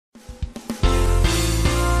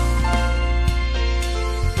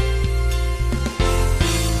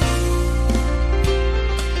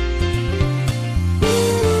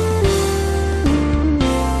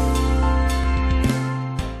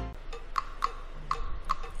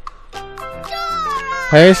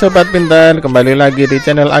Hai Sobat Pintar, kembali lagi di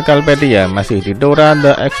channel Akalpedia. Masih di Dora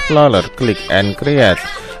the Explorer, Click and Create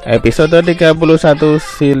episode 31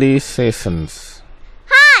 Silly Seasons.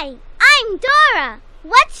 Hi, I'm Dora.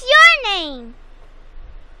 What's your name?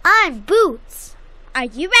 I'm Boots.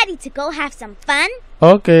 Are you ready to go have some fun?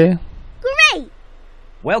 Okay. Great.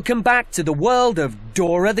 Welcome back to the world of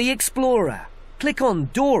Dora the Explorer. Click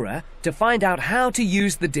on Dora to find out how to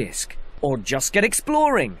use the disc, or just get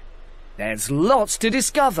exploring. There's lots to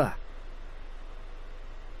discover.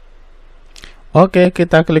 Oke,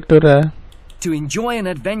 kita klik Dora. To enjoy an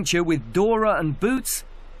adventure with Dora and Boots,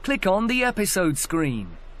 click on the episode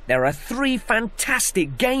screen. There are 3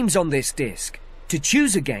 fantastic games on this disc. To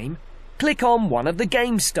choose a game, click on one of the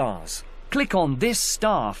game stars. Click on this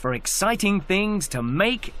star for exciting things to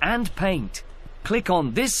make and paint. Click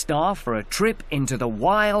on this star for a trip into the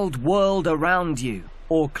wild world around you.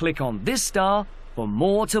 Or click on this star for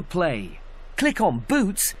more to play. Click on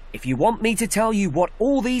Boots if you want me to tell you what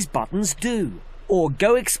all these buttons do. Or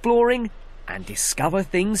go exploring and discover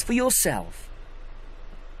things for yourself.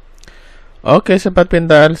 Oke Sobat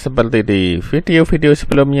Pintar, seperti di video-video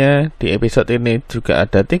sebelumnya, di episode ini juga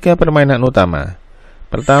ada 3 permainan utama.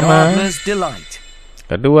 Pertama,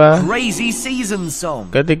 kedua, Crazy Season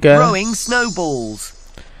Song, ketiga, Throwing Snowballs,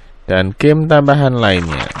 dan game tambahan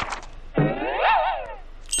lainnya.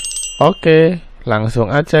 Oke,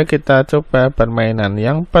 langsung aja kita coba permainan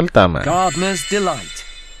yang pertama. Gardener's Delight.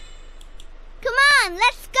 Come on,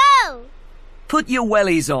 let's go. Put your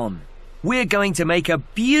wellies on. We're going to make a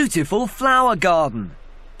beautiful flower garden.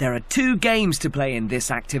 There are 2 games to play in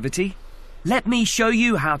this activity. Let me show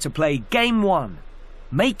you how to play game 1.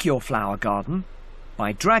 Make your flower garden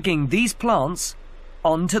by dragging these plants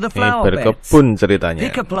onto the flower beds. Berkebun ceritanya.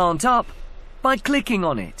 Pick a plant up by clicking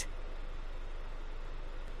on it.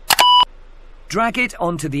 Drag it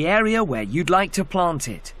onto the area where you'd like to plant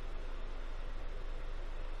it.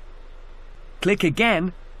 Click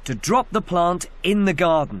again to drop the plant in the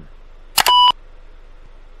garden.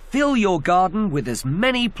 Fill your garden with as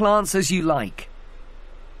many plants as you like.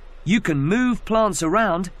 You can move plants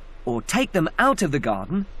around or take them out of the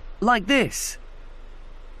garden like this.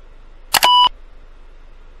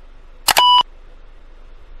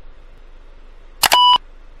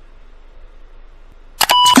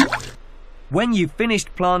 When you've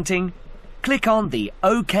finished planting, click on the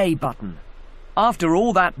OK button. After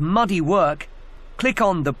all that muddy work, click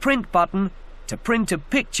on the print button to print a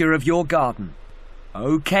picture of your garden.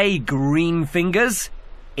 OK, green fingers,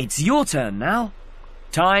 it's your turn now.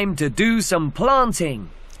 Time to do some planting.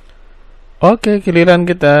 Oke, giliran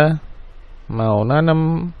kita. Mau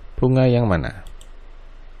nanam bunga yang mana?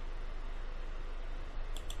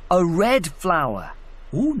 A red flower.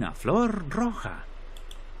 Una flor roja.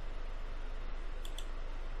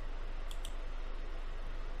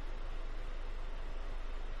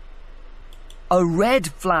 A red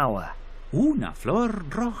flower. Una flor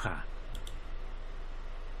roja.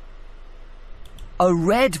 A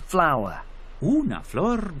red flower. Una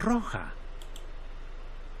flor roja.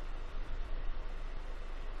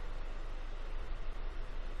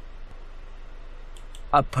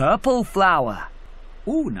 A purple flower.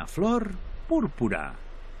 Una flor púrpura.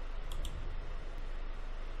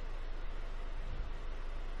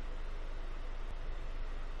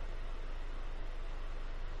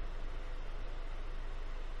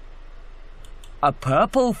 A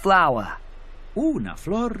purple flower. Una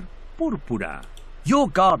flor púrpura. Your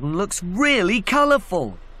garden looks really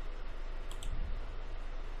colourful.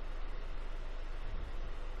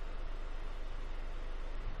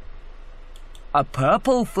 A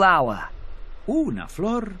purple flower. Una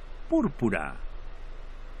flor púrpura.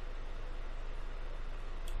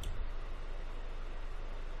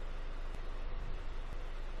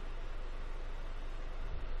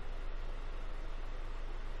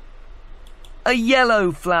 A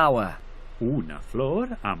yellow flower. Una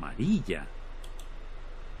flor amarilla.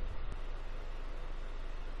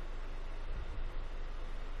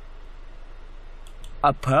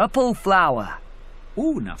 A purple flower.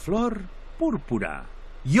 Una flor púrpura.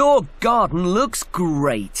 Your garden looks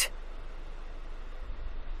great.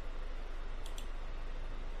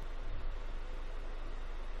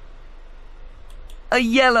 A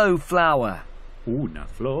yellow flower. Una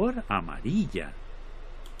flor amarilla.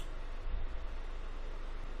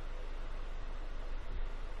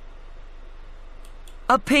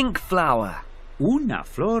 A pink flower. Una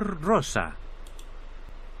flor rosa.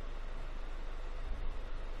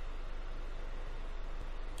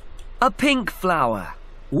 A pink flower.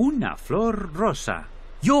 Una flor rosa.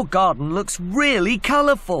 Your garden looks really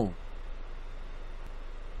colourful.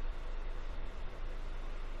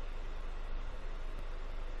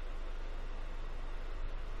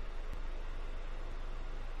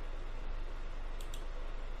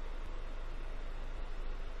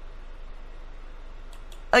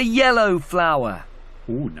 A yellow flower.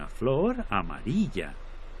 Una flor amarilla.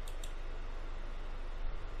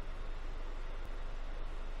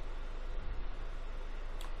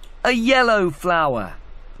 A yellow flower.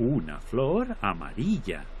 Una flor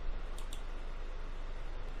amarilla.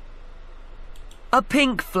 A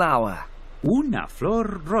pink flower. Una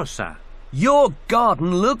flor rosa. Your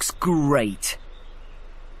garden looks great.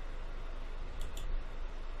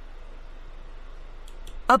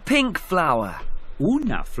 A pink flower.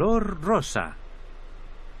 Una flor rosa.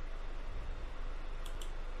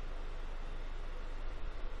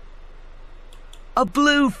 A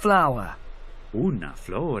blue flower. Una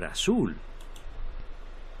flor azul.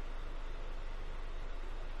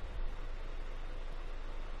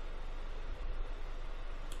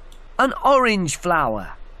 An orange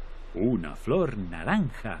flower. Una flor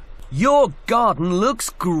naranja. Your garden looks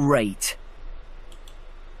great.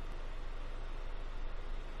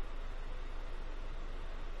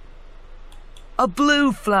 A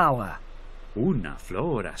blue flower. Una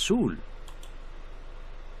flor azul.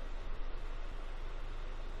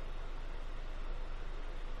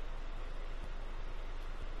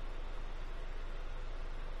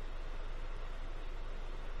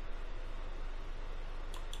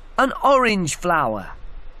 An orange flower.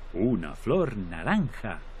 Una flor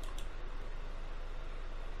naranja.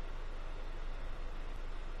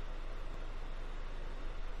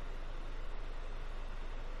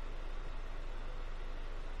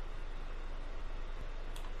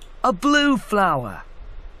 A blue flower.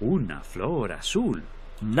 Una flor azul.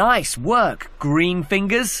 Nice work, green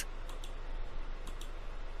fingers.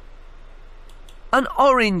 An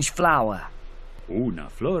orange flower. Una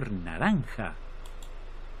flor naranja.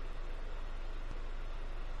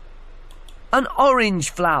 An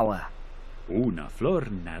orange flower. Una flor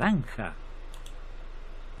naranja.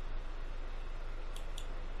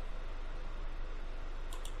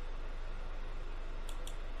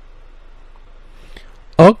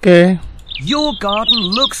 Oke. Your garden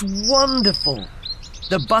looks wonderful.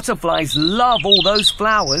 The butterflies love all those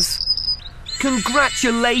flowers.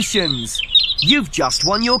 Congratulations! You've just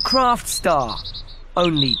won your craft star.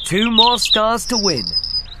 Only 2 more stars to win.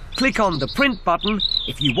 Click on the print button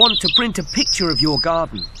if you want to print a picture of your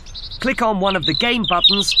garden. Click on one of the game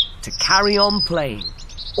buttons to carry on playing.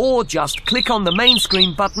 Or just click on the main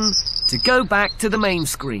screen button to go back to the main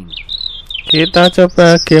screen. Kita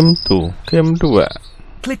coba game 2, game 2.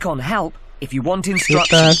 Click on help if you want Kita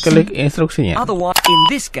instructions. klik instruksinya. Otherwise, in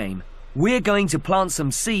this game, we're going to plant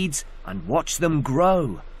some seeds and watch them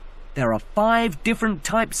grow. There are 5 different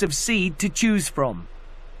types of seed to choose from.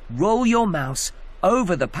 Roll your mouse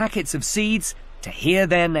over the packets of seeds to hear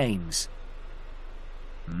their names.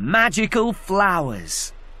 Magical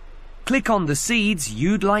flowers. Click on the seeds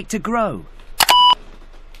you'd like to grow.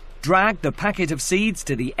 Drag the packet of seeds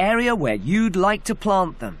to the area where you'd like to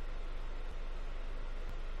plant them.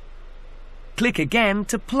 Click again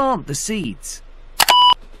to plant the seeds.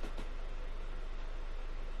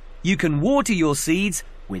 You can water your seeds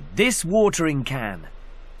with this watering can.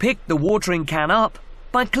 Pick the watering can up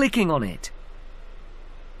by clicking on it.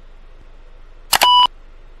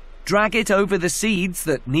 Drag it over the seeds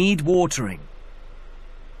that need watering.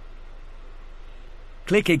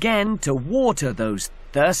 Click again to water those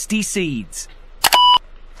thirsty seeds.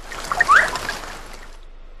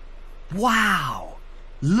 Wow!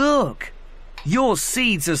 Look! Your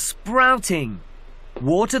seeds are sprouting.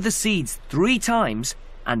 Water the seeds 3 times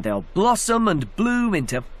and they'll blossom and bloom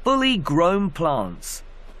into fully grown plants.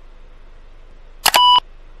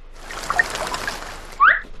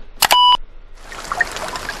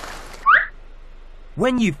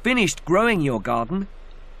 When you've finished growing your garden,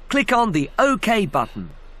 click on the OK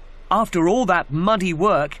button. After all that muddy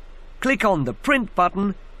work, click on the print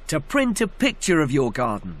button to print a picture of your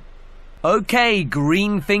garden. OK,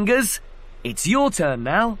 green fingers, it's your turn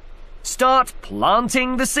now. Start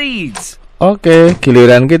planting the seeds. Oke,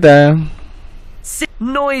 giliran kita.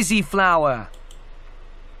 Noisy flower.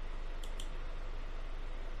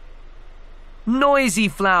 Noisy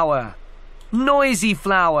flower. Noisy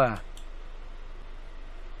flower.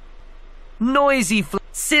 Noisy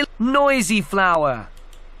noisy flower.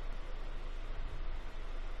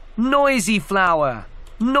 Noisy flower.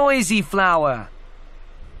 Noisy flower.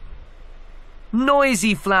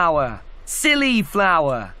 Noisy flower. Silly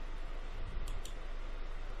flower.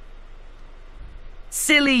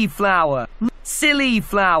 Silly flower. Silly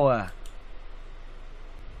flower.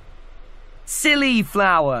 Silly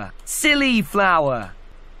flower. Silly flower.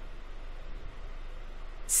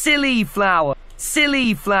 Silly flower.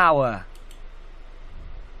 Silly flower.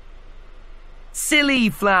 Silly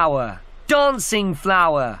flower. Dancing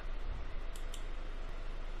flower.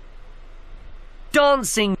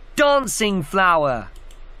 dancing, dancing flower.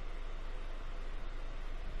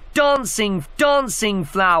 Dancing, dancing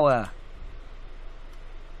flower.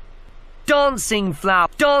 Dancing flower,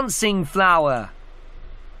 dancing flower.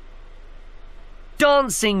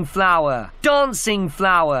 Dancing flower, dancing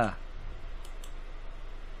flower.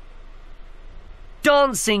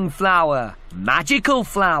 Dancing flower, magical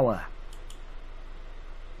flower.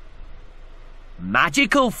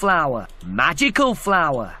 Magical flower, magical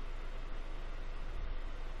flower.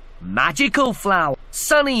 Magical flower,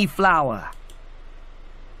 sunny flower.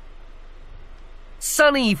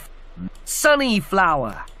 Sunny, sunny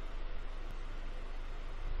flower.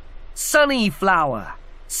 Sunny flower,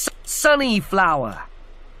 sunny flower.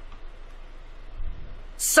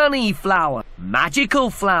 Sunny flower, magical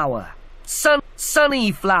flower.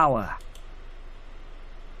 Sunny flower.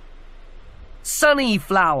 Sunny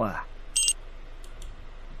flower.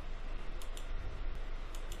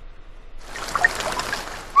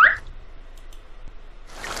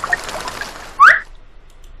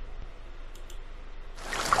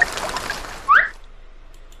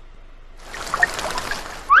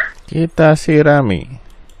 Kita sirami,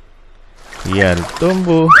 biar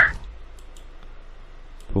tumbuh,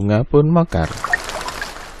 bunga pun mekar.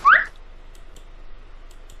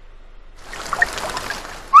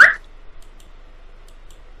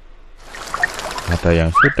 Ada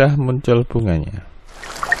yang sudah muncul bunganya.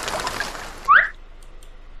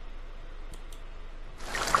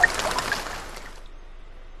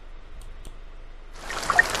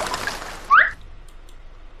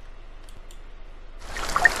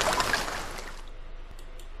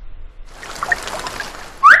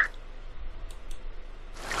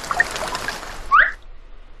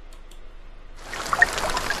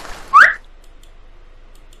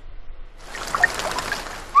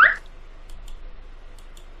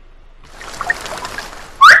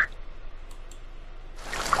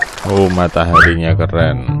 Oh, mataharinya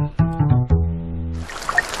keren.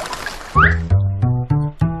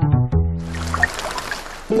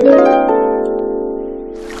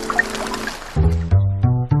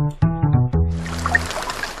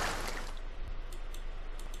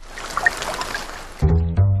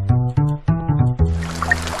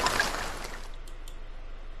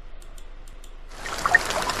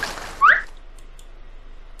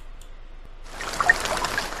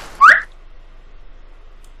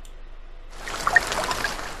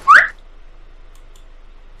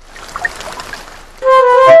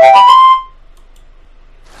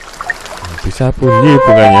 Bisa bunyi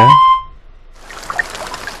bunganya.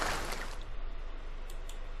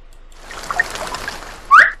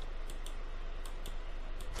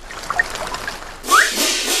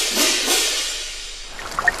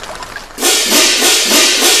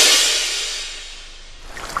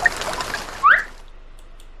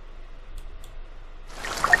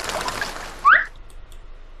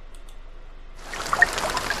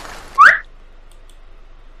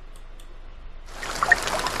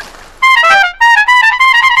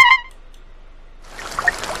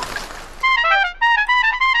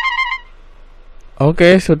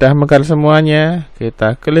 Oke, sudah mekar semuanya.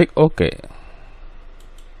 Kita klik OK.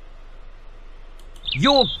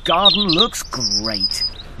 Your garden looks great.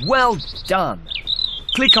 Well done.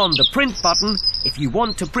 Click on the print button if you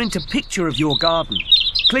want to print a picture of your garden.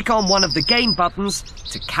 Click on one of the game buttons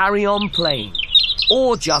to carry on playing.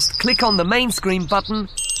 Or just click on the main screen button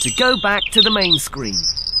to go back to the main screen.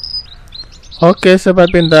 Oke,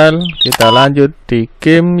 sobat pintar, kita lanjut di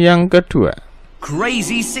game yang kedua.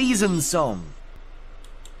 Crazy Season Song.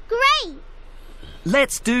 Great!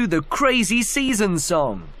 Let's do the Crazy Season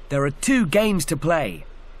Song. There are 2 games to play.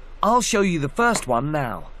 I'll show you the first one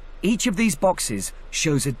now. Each of these boxes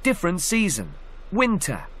shows a different season.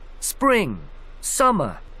 Winter, spring,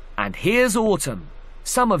 summer, and here's autumn.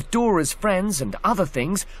 Some of Dora's friends and other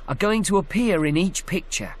things are going to appear in each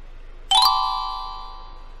picture.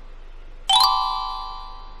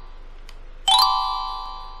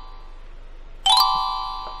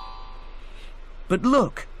 But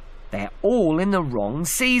look, they're all in the wrong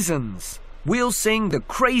seasons. We'll sing the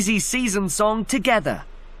Crazy Season Song together,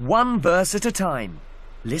 one verse at a time.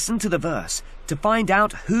 Listen to the verse to find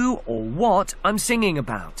out who or what I'm singing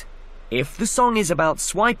about. If the song is about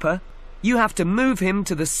Swiper, you have to move him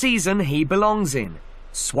to the season he belongs in.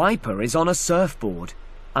 Swiper is on a surfboard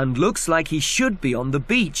and looks like he should be on the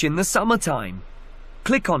beach in the summertime.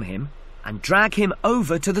 Click on him and drag him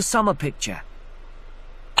over to the summer picture.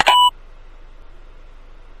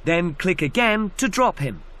 Then click again to drop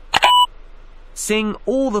him. Sing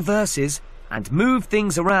all the verses and move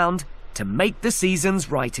things around to make the seasons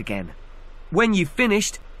right again. When you've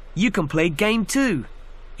finished, you can play game 2.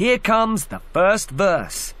 Here comes the first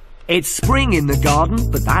verse. It's spring in the garden,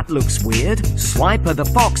 but that looks weird. Swiper the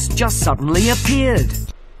fox just suddenly appeared.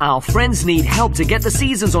 Our friends need help to get the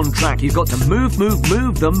seasons on track. You've got to move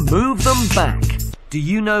them back. Do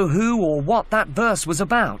you know who or what that verse was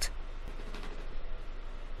about?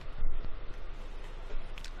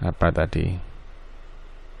 Apa tadi?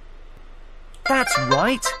 That's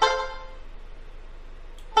right.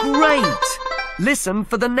 Great! Listen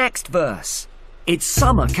for the next verse. It's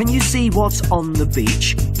summer, can you see what's on the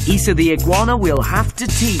beach? Isa the iguana will have to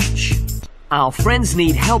teach. Our friends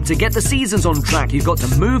need help to get the seasons on track. You've got to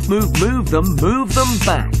move them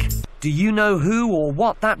back. Do you know who or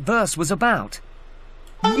what that verse was about?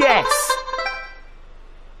 Yes!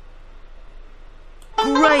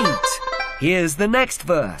 Great! Here's the next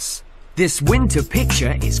verse. This winter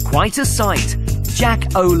picture is quite a sight.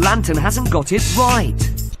 Jack-o'-lantern hasn't got it right.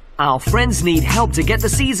 Our friends need help to get the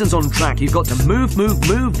seasons on track. You've got to move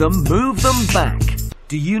them back.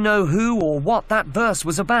 Do you know who or what that verse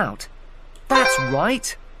was about? That's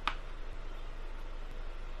right.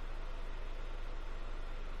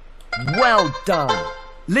 Well done.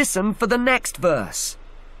 Listen for the next verse.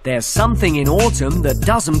 There's something in autumn that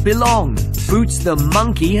doesn't belong. Boots the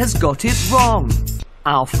monkey has got it wrong.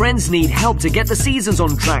 Our friends need help to get the seasons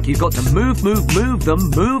on track. You've got to move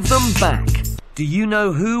them back. Do you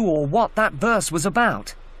know who or what that verse was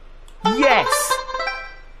about? Yes!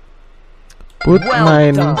 Put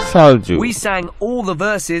main salju. We sang all the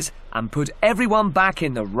verses and put everyone back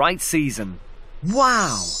in the right season.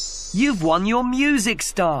 Wow! You've won your music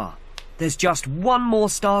star. There's just one more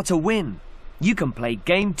star to win. You can play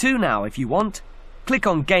Game 2 now if you want. Click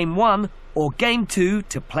on Game 1 or Game 2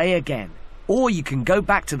 to play again. Or you can go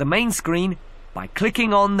back to the main screen by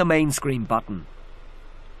clicking on the main screen button.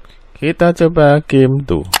 Kita coba game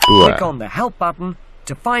 2. Click on the help button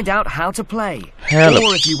to find out how to play. Help.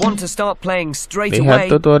 Or if you want to start playing straight Lihat away,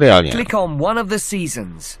 tutorialnya. click on one of the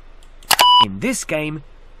seasons. In this game,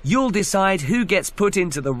 you'll decide who gets put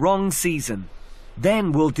into the wrong season.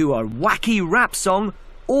 Then we'll do a wacky rap song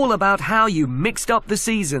all about how you mixed up the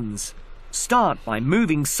seasons. Start by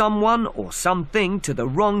moving someone or something to the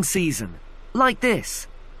wrong season. Like this.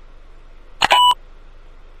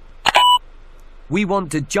 We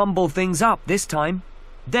want to jumble things up this time.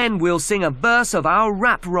 Then we'll sing a verse of our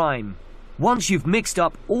rap rhyme. Once you've mixed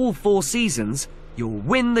up all 4 seasons, you'll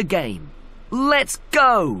win the game. Let's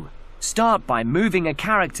go! Start by moving a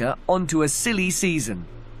character onto a silly season.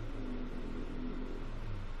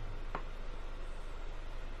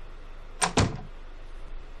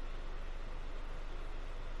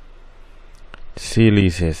 Silly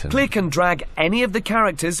season. Click and drag any of the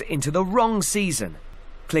characters into the wrong season.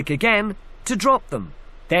 Click again to drop them.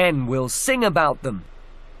 Then we'll sing about them.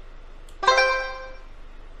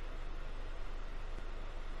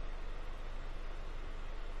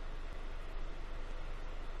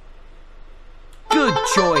 Good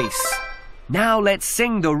choice. Now let's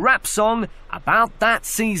sing the rap song about that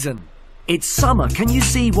season. It's summer, can you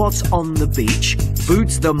see what's on the beach?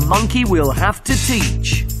 Boots the monkey will have to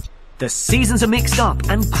teach. The seasons are mixed up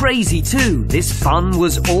and crazy too. This fun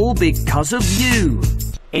was all because of you.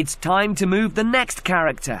 It's time to move the next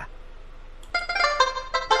character.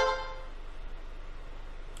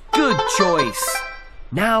 Good choice.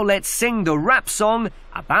 Now let's sing the rap song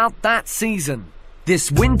about that season.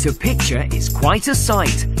 This winter picture is quite a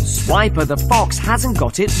sight. Swiper the fox hasn't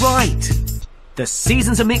got it right. The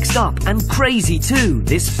seasons are mixed up and crazy too.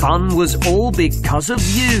 This fun was all because of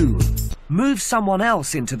you. Move someone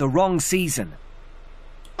else into the wrong season.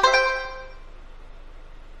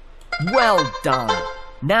 Well done.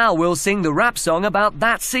 Now we'll sing the rap song about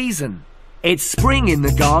that season. It's spring in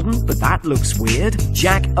the garden, but that looks weird.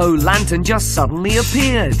 Jack-o'-lantern just suddenly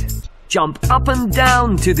appeared. Jump up and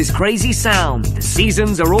down to this crazy sound. The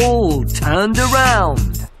seasons are all turned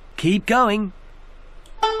around. Keep going.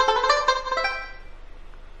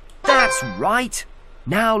 That's right.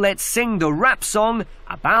 Now let's sing the rap song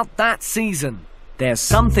about that season. There's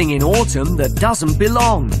something in autumn that doesn't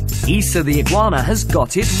belong. Isa the iguana has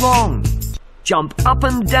got it wrong. Jump up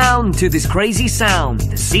and down to this crazy sound.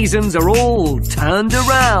 The seasons are all turned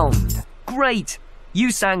around. Great!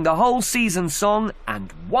 You sang the whole season song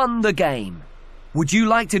and won the game. Would you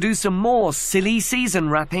like to do some more silly season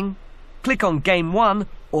rapping? Click on Game 1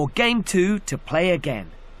 or Game 2 to play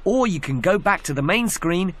again. Or you can go back to the main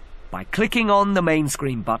screen by clicking on the main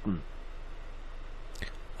screen button.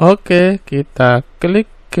 Oke, kita klik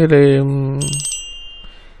kirim.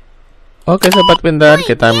 Oke, sobat pintar,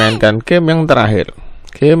 kita mainkan game yang terakhir.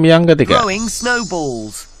 Game yang ketiga. Throwing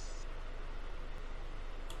snowballs.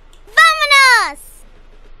 Vámonos!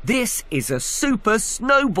 This is a super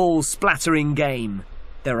snowball splattering game.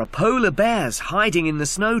 There are polar bears hiding in the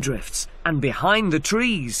snowdrifts and behind the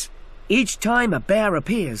trees. Each time a bear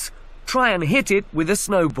appears, try and hit it with a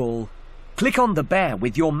snowball. Click on the bear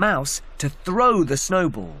with your mouse to throw the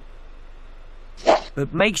snowball.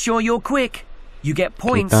 But make sure you're quick. You get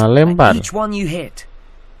points for each one you hit.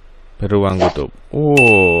 Beruang kutub.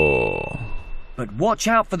 Oh. But watch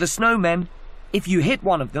out for the snowmen. If you hit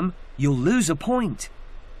one of them, you'll lose a point.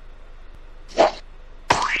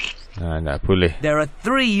 Nah, nggak boleh. There are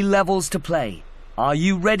 3 levels to play. Are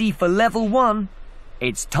you ready for level 1?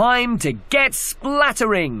 It's time to get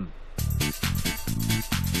splattering!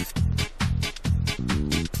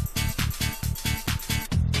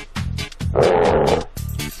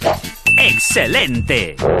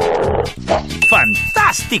 ¡Excelente!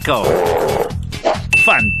 ¡Fantástico!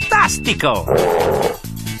 ¡Fantástico!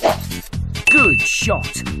 Good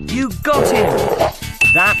shot! You got him!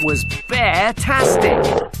 That was bear-tastic!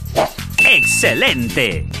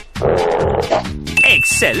 ¡Excelente!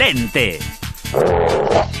 ¡Excelente!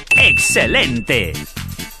 ¡Excelente!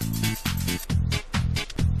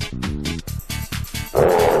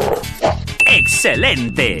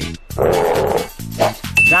 ¡Excelente!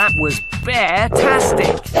 That was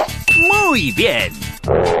bear-tastic! ¡Muy bien!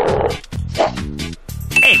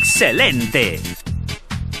 ¡Excelente!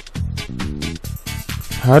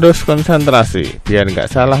 Harus konsentrasi biar nggak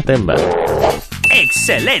salah tembak.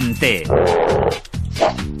 ¡Excelente!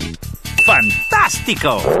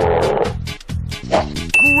 ¡Fantástico!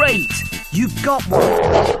 Great! You got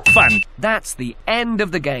one! That's the end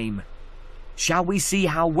of the game. Shall we see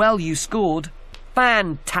how well you scored?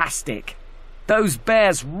 Fantastic! Those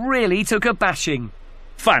bears really took a bashing.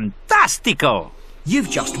 ¡Fantástico!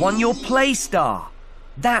 You've just won your Play Star.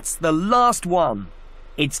 That's the last one.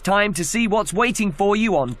 It's time to see what's waiting for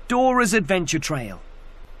you on Dora's Adventure Trail.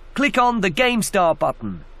 Click on the Game Star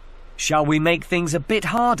button. Shall we make things a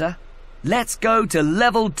bit harder? Let's go to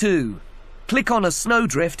level 2. Click on a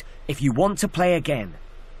snowdrift if you want to play again.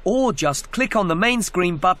 Or just click on the main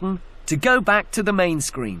screen button to go back to the main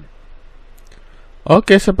screen.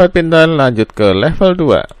 Oke, sobat pintar, lanjut ke level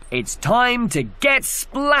 2. It's time to get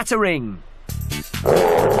splattering.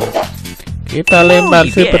 Kita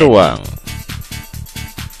lempar si beruang.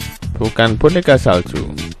 Bukan boneka salju.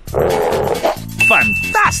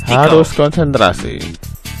 ¡Fantástico! Harus konsentrasi.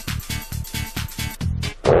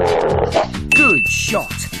 Good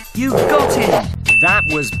shot. You got him. That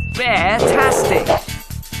was bear-tastic.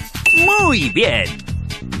 ¡Muy bien!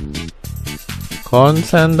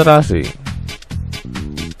 Konsentrasi.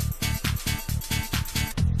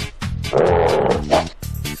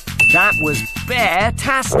 That was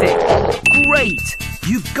bear-tastic. Great.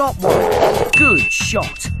 You got one. Good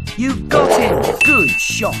shot. You got him. Good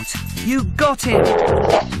shot. You got him.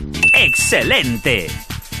 ¡Excelente!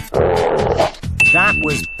 That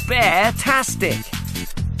was bear-tastic.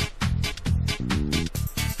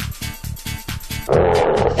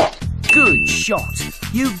 Good shot.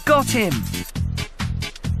 You got him.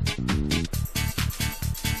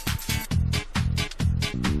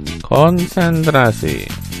 Konsentrasi.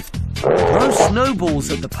 Throw snowballs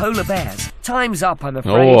at the polar bears. Time's up, I'm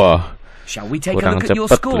afraid. Oh, Shall we take a kurang look at your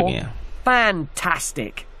cepet score? punya.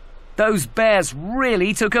 Fantastic. Those bears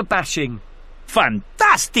really took a bashing.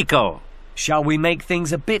 ¡Fantástico! Shall we make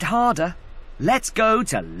things a bit harder? Let's go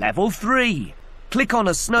to level 3. Click on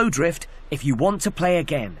a snowdrift if you want to play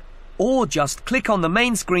again. Or just click on the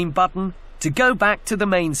main screen button to go back to the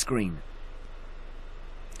main screen.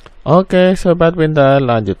 Oke, sobat pintar,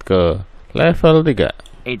 lanjut ke level 3.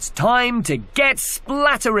 It's time to get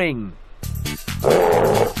splattering.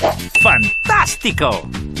 ¡Fantástico!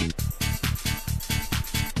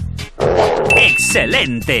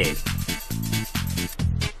 ¡Excelente!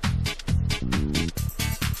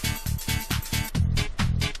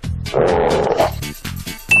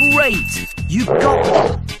 Great! You got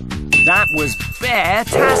one. That was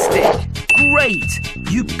bear-tastic. Great!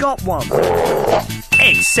 You got one.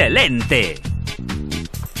 ¡Excelente!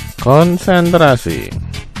 Konsentrasi.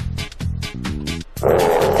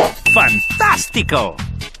 ¡Fantástico!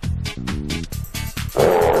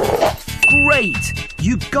 Great!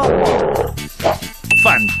 You got one.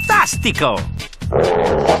 ¡Fantástico!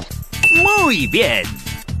 ¡Muy bien!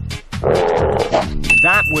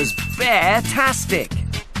 That was bear-tastic.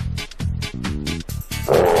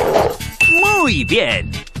 ¡Muy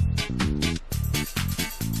bien!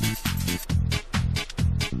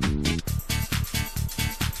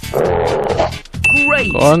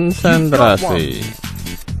 Great! Konsentrasi.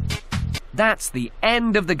 That's the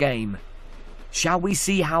end of the game. Shall we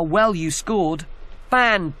see how well you scored?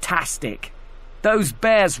 Fantastic. Those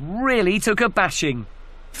bears really took a bashing.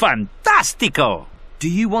 Fantastico! Do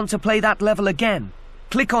you want to play that level again?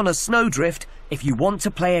 Click on a snowdrift if you want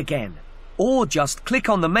to play again. Or just click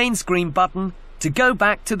on the main screen button to go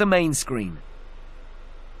back to the main screen.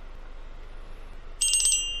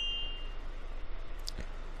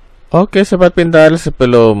 Oke sobat pintar,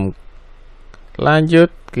 sebelum lanjut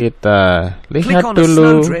kita lihat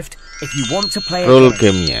dulu rule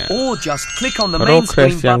gamenya,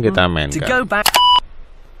 progress yang kita mainkan.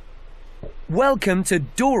 Welcome to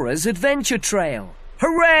Dora's Adventure Trail.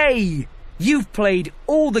 Hooray! You've played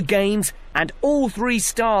all the games and all 3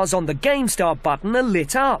 stars on the Game Start button are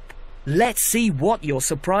lit up. Let's see what your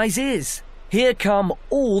surprise is. Here come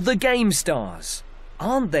all the game stars.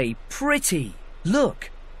 Aren't they pretty? Look,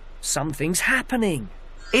 something's happening.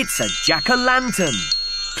 It's a jack-o'-lantern.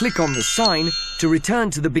 Click on the sign to return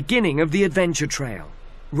to the beginning of the adventure trail.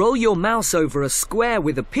 Roll your mouse over a square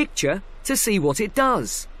with a picture to see what it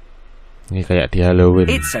does. Ini kayak di Halloween.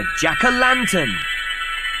 It's a jack-o'-lantern.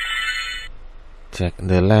 Jack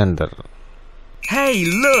the lantern. Hey,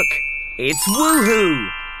 look! It's Woohoo!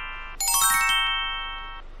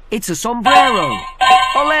 It's a sombrero.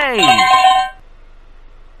 Olé!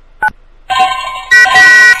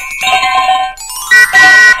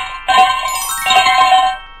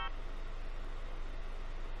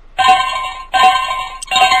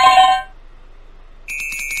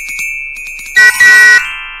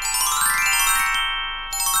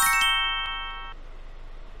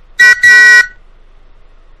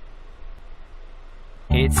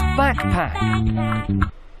 It's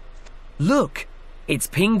backpack. Look, it's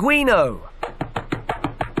Pinguino.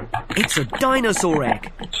 It's a dinosaur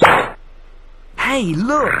egg. Hey,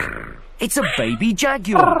 look, it's a baby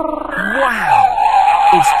jaguar. Wow,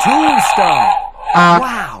 it's Tool Star.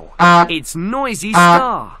 Wow, it's Noisy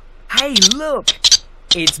Star. Hey, look,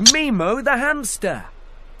 it's Mimo the hamster.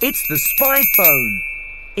 It's the spy phone.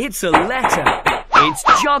 It's a letter. It's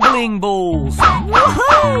juggling balls.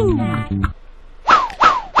 Woohoo!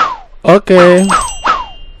 Oke.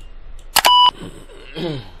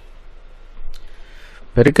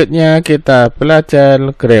 Berikutnya kita belajar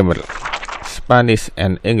grammar, Spanish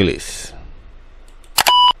and English.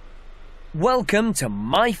 Welcome to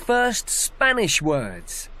my first Spanish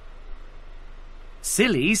words.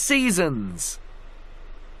 Silly seasons.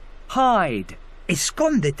 Hide.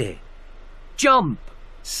 Escóndete. Jump.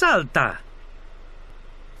 Salta.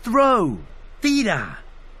 Throw. Tira.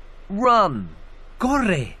 Run.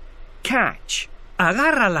 Corre. Catch.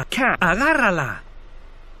 Agárrala. Agárrala.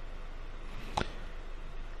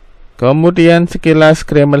 Kemudian sekilas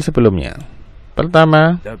grammar sebelumnya.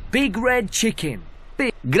 Pertama, The big red chicken.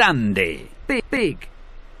 Big. Grande. Big. Big.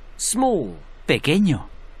 Small. Pequeño.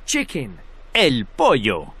 Chicken. El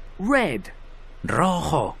pollo. Red.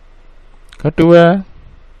 Rojo. kedua,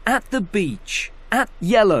 At the beach. At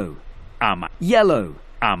yellow. Yellow.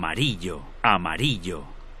 Amarillo. Amarillo.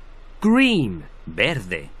 Green.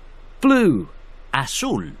 Verde. Blue.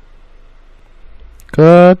 Azul.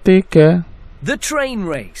 ketiga, The train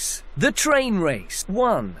race. The train race.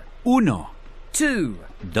 1, 1, 2,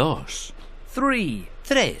 2, 3.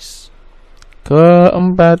 3,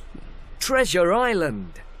 keempat, Treasure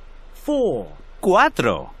Island. 4,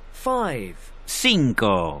 4, 5,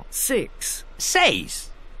 5, 6. 6,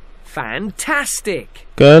 Fantastic.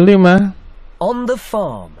 kelima, On the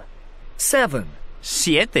farm. 7,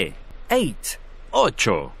 7, 8,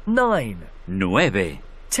 8, 9, 9,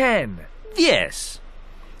 10. 10,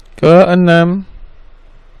 keenam,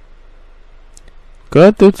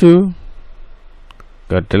 ketujuh,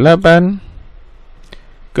 kedelapan,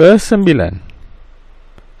 kesembilan,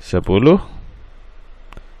 10, 11,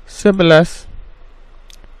 12, 13, 14,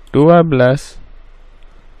 15,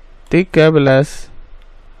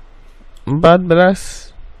 16,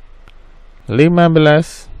 17,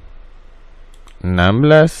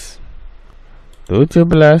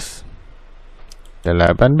 18,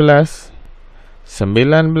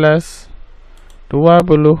 19,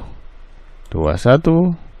 20,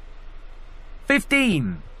 21,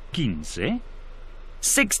 15, 15,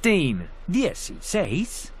 16,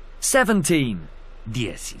 16, 17.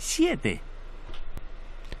 17,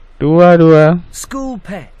 22, School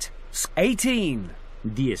pet. 18,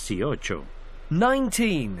 18, 19,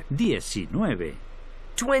 19,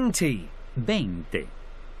 20. 20,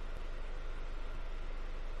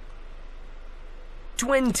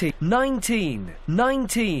 20, 19,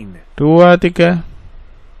 19. 23,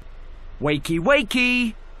 Wakey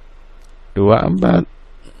wakey. 24,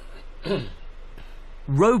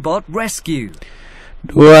 Robot rescue.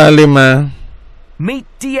 25, Meet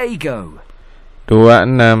Diego.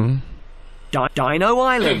 26, Dino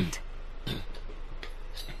Island.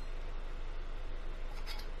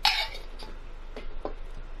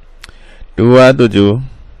 27.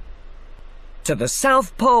 To the South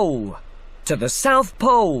Pole. To the South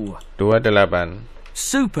Pole. 28.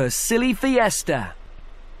 Super Silly Fiesta.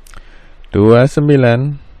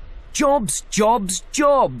 29. Jobs, jobs,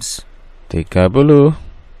 jobs. 30.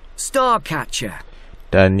 Starcatcher.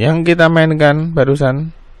 Dan yang kita mainkan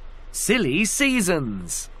barusan. Silly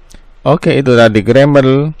Seasons. Oke, itu tadi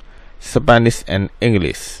grammar Spanish and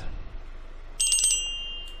English.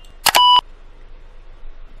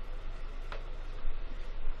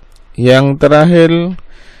 Yang terakhir,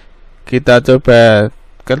 kita coba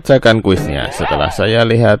kerjakan kuisnya setelah saya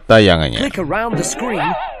lihat tayangannya. Click around the screen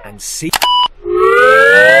and see.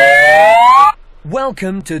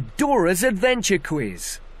 Welcome to Dora's Adventure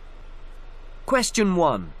Quiz. Question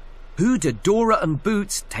 1. Who do Dora and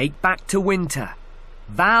Boots take back to winter?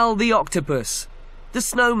 Val the octopus, the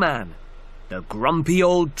snowman, the grumpy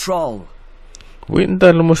old troll.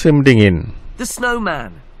 Winter musim dingin. The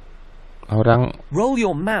snowman. Orang Roll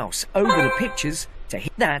your mouse over the pictures to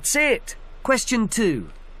hit. That's it. Question 2.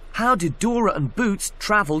 How do Dora and Boots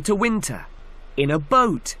travel to winter? In a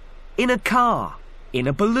boat, in a car, in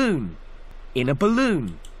a balloon, in a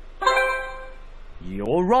balloon.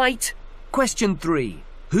 You're right. Question 3.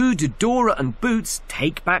 Who do Dora and Boots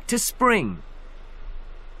take back to spring?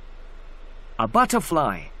 A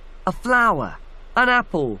butterfly, a flower, an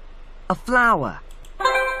apple, a flower.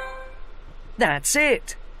 That's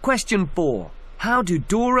it. Question 4. How do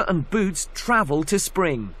Dora and Boots travel to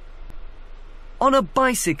spring? On a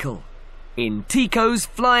bicycle, in Tico's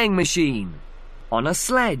flying machine, on a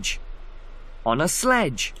sledge, on a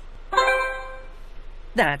sledge.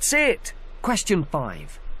 That's it. Question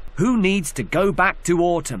 5. Who needs to go back to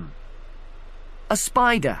autumn? A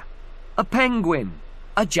spider, a penguin,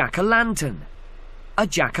 a jack-o'-lantern, a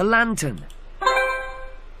jack-o'-lantern.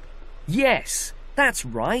 Yes, that's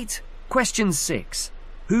right. Question 6.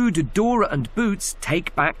 Who do Dora and Boots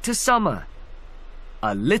take back to summer?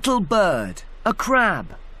 A little bird, a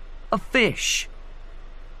crab, a fish,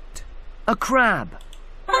 a crab.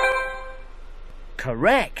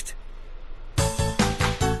 Correct.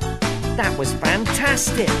 That was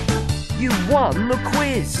fantastic. You won the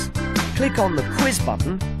quiz. Click on the quiz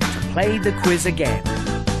button to play the quiz again,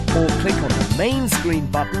 or click on the main screen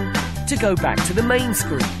button to go back to the main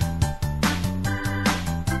screen.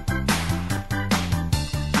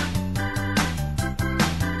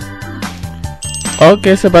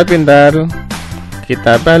 Oke, sobat pintar,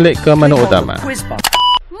 kita balik ke menu utama.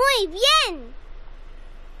 Muy bien.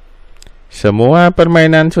 Semua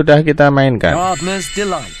permainan sudah kita mainkan. Gardener's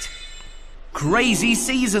Delight, Crazy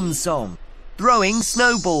Season Song, Throwing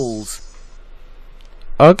Snowballs.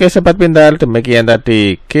 Oke, sobat pintar, demikian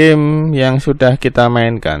tadi game yang sudah kita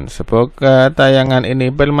mainkan. Semoga tayangan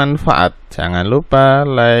ini bermanfaat. Jangan lupa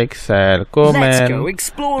like, share, comment,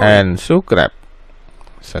 and subscribe.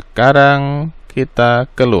 Sekarang kita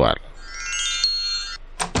keluar.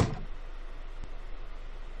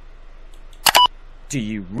 Do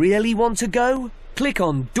you really want to go? Click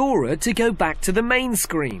on Dora to go back to the main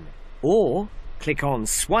screen, or click on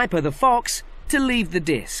Swiper the Fox to leave the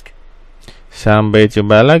disc. Sampai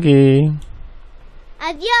jumpa lagi.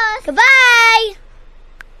 Adios. Goodbye.